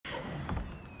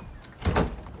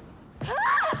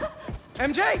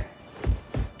MJ!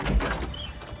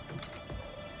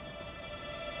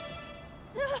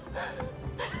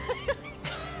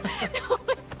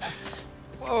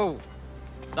 Whoa.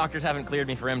 Doctors haven't cleared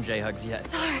me for MJ hugs yet.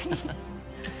 Sorry.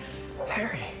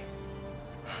 Harry.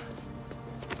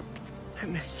 I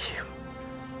missed you.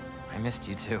 I missed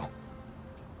you too.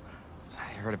 I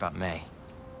heard about May.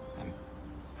 I'm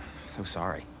so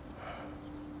sorry.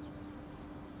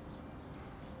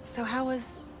 So how was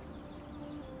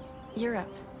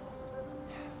Europe?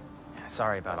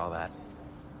 Sorry about all that.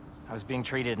 I was being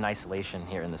treated in isolation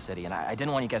here in the city, and I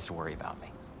didn't want you guys to worry about me.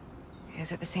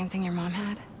 Is it the same thing your mom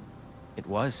had? It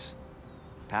was.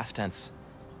 Past tense.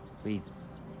 We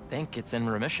think it's in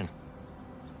remission.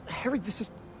 Harry, this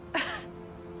is...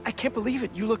 I can't believe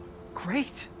it. You look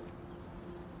great.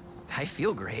 I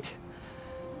feel great.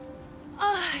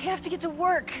 I have to get to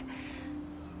work.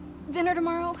 Dinner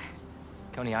tomorrow?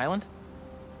 Coney Island?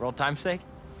 For old time's sake?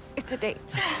 It's a date.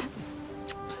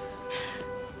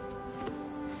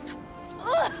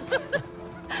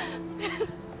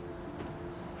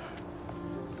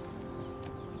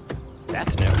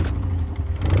 That's new.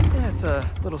 Yeah, it's a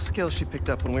little skill she picked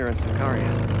up when we were in Sakaria.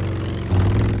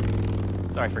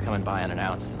 Sorry for coming by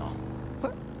unannounced and all.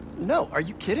 What? No, are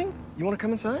you kidding? You want to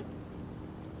come inside?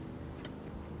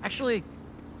 Actually,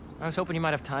 I was hoping you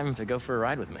might have time to go for a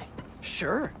ride with me.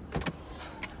 Sure.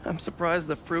 I'm surprised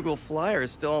the frugal flyer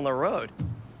is still on the road.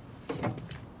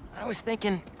 I was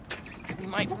thinking we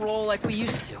might roll like we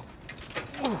used to.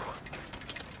 Ooh.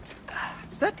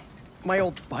 Is that my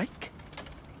old bike?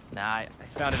 Nah, I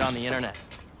found it on the internet.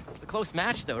 It's a close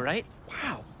match though, right?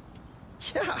 Wow.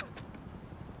 Yeah.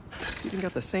 It's even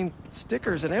got the same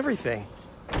stickers and everything.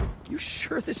 You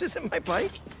sure this isn't my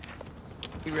bike?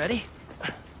 You ready?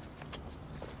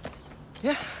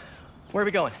 Yeah. Where are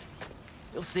we going?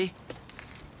 You'll see.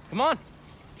 Come on,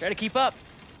 try to keep up.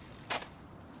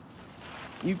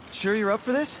 You sure you're up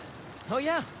for this? Oh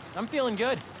yeah, I'm feeling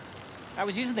good. I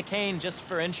was using the cane just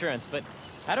for insurance, but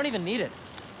I don't even need it.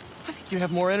 I think you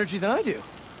have more energy than I do.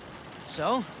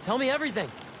 So, tell me everything.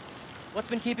 What's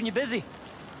been keeping you busy?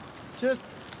 Just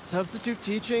substitute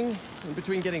teaching in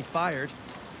between getting fired.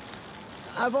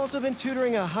 I've also been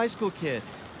tutoring a high school kid.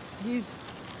 He's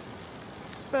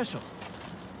special.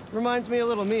 Reminds me a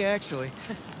little of me, actually.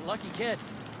 Lucky kid.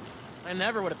 I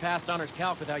never would have passed honors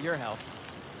calc without your help.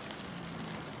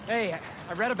 Hey,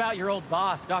 I read about your old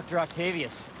boss, Dr.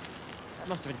 Octavius. That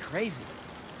must have been crazy.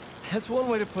 That's one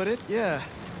way to put it, yeah.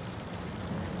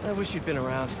 I wish you'd been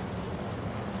around.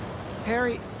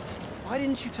 Harry, why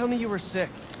didn't you tell me you were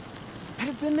sick? I'd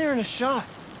have been there in a shot.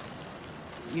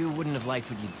 You wouldn't have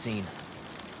liked what you'd seen.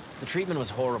 The treatment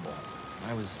was horrible.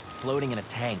 I was floating in a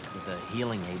tank with a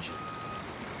healing agent.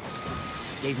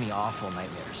 It gave me awful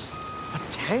nightmares. A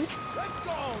tank? Let's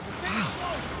go!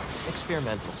 Wow.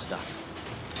 Experimental stuff.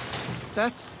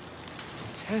 That's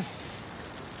intense.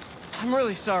 I'm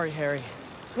really sorry, Harry.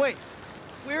 Wait,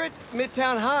 we're at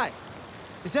Midtown High.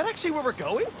 Is that actually where we're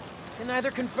going? Can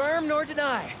neither confirm nor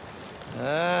deny.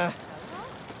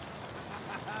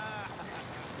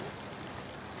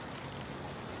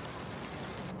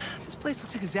 This place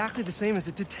looks exactly the same as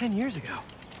it did 10 years ago.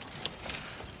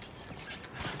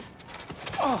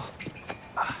 Oh!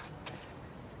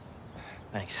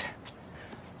 Thanks.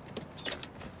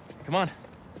 Come on.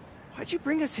 Why'd you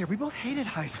bring us here? We both hated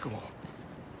high school.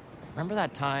 Remember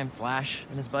that time Flash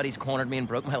and his buddies cornered me and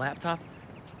broke my laptop?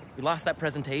 We lost that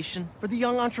presentation, For the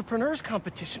Young Entrepreneurs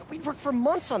Competition. We'd worked for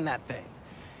months on that thing.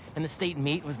 and the state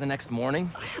meet was the next morning,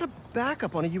 I had a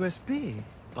backup on a USB.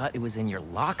 but it was in your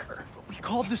locker. We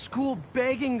called the school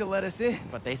begging to let us in.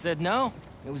 But they said no.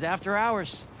 It was after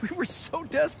hours. We were so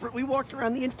desperate, we walked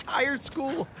around the entire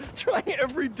school, trying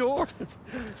every door.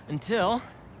 Until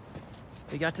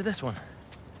we got to this one.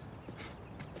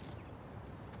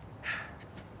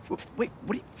 Wait,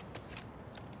 what do you...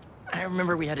 I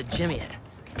remember we had to jimmy it.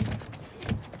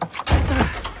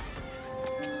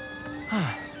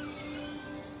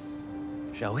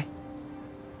 Shall we?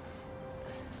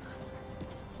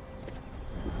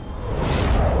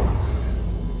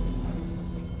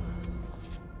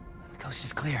 The coast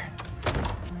is clear.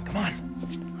 Come on.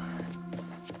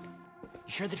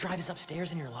 You sure the drive is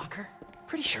upstairs in your locker?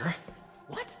 Pretty sure.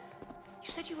 What?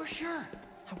 You said you were sure.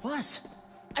 I was.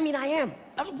 I mean, I am.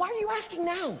 Why are you asking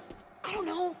now? I don't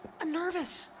know. I'm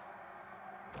nervous.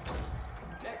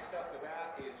 Next up to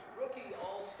bat is rookie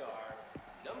all-star,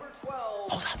 number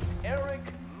 12, Hold up. Eric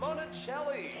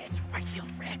Monticelli. It's right field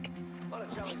Rick.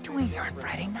 What's he doing here on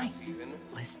Friday night?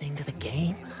 Listening to the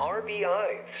game?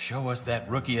 RBIs. Show us that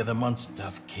Rookie of the Month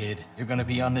stuff, kid. You're gonna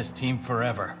be on this team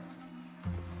forever.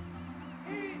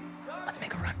 Let's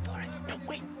make a run for it. No,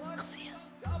 wait. He'll see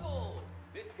us. Double!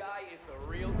 This guy is the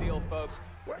real deal, folks.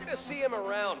 We're gonna see him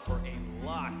around for a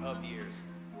lot of years.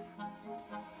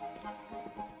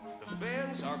 The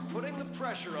fans are putting the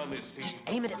pressure on this team. Just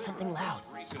aim it at something loud.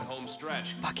 Recent home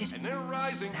stretch. Bucket? And they're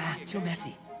rising. Nah, too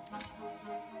messy.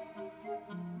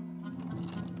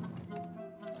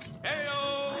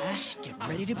 Heyo! Flash, get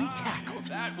ready to be tackled.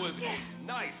 That was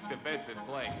nice defensive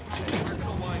play. We're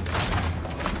gonna wind up.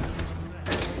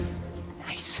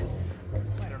 Nice.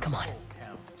 Come on.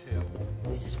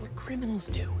 This is what criminals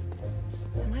do.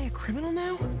 Am I a criminal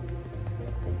now?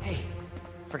 Hey,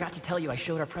 forgot to tell you I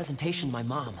showed our presentation to my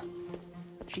mom.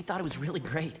 She thought it was really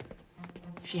great.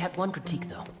 She had one critique,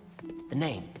 though. The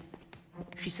name.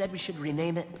 She said we should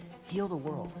rename it Heal the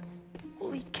World.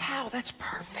 Holy cow, that's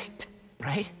perfect.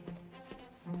 Right?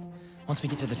 Once we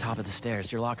get to the top of the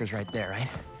stairs, your locker's right there, right?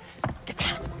 Get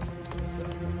down.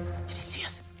 Did he see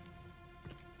us?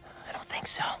 I don't think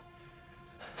so.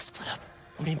 Split up.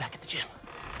 We'll meet back at the gym.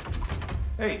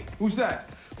 Hey, who's that?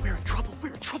 We're in trouble. We're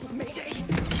in trouble, Mayday.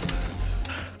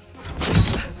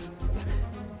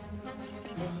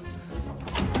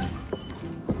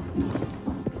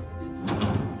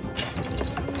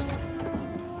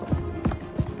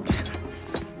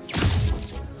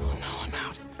 Oh no, I'm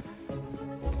out.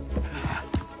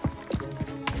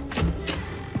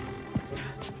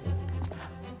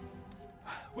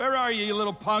 Where are you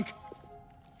little punk?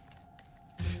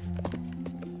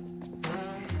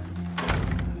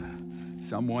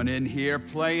 Someone in here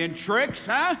playing tricks,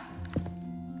 huh?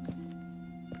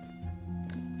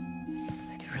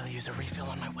 I could really use a refill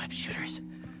on my web shooters.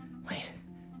 Wait,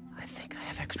 I think I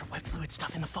have extra web fluid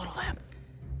stuff in the photo lab.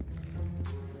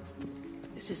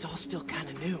 This is all still kind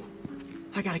of new.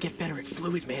 I gotta get better at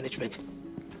fluid management.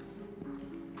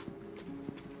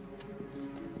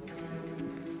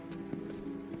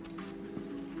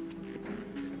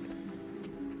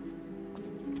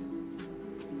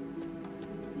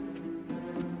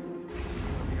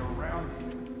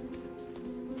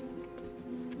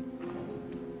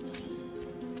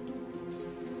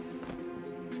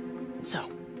 So,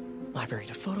 library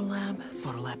to photo lab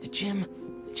to gym,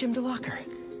 gym to locker.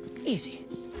 Easy.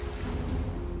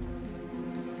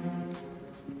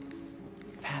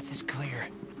 Path is clear.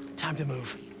 Time to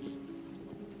move.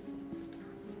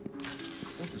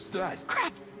 What was that?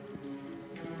 Crap!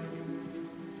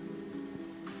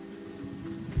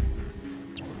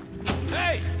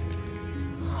 Hey!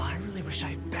 Oh, I really wish I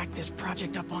had backed this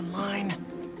project up online.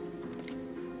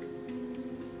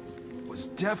 Was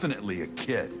definitely a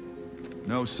kid.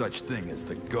 No such thing as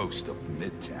the ghost of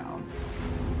Midtown.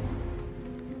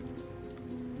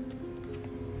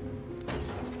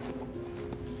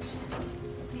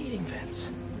 Heating vents.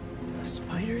 A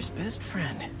spider's best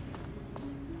friend.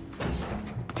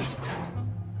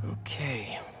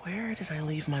 Okay, where did I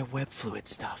leave my web fluid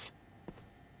stuff?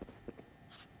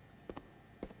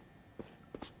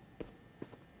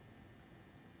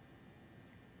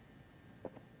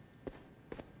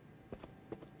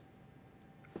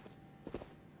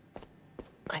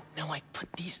 I know I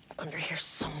put these under here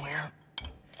somewhere.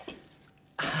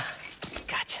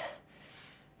 Gotcha.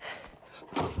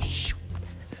 Shoo.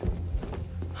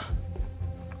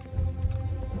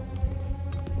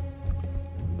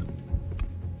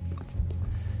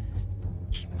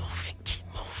 Keep moving, keep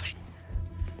moving.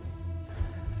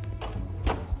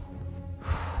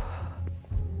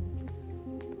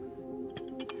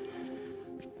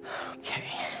 Okay.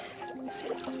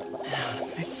 Now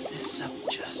mix this up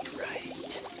just right.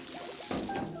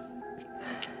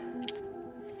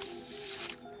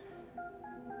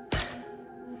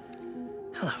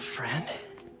 Hello, friend.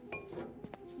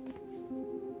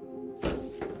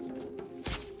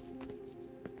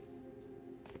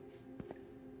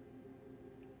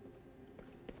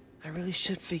 I really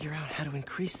should figure out how to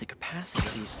increase the capacity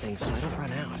of these things so I don't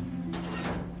run out.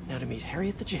 Now to meet Harry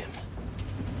at the gym.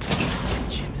 The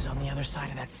gym is on the other side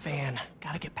of that fan.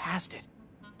 Gotta get past it.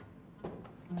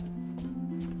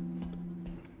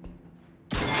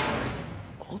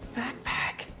 Old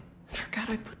backpack. Forgot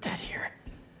I put that here.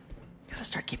 Gotta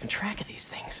start keeping track of these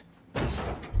things.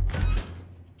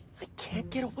 I can't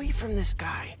get away from this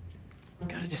guy.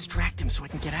 Gotta distract him so I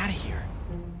can get out of here.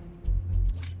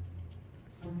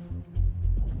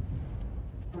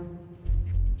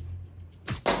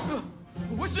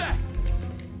 What's that?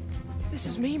 This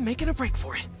is me making a break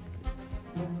for it.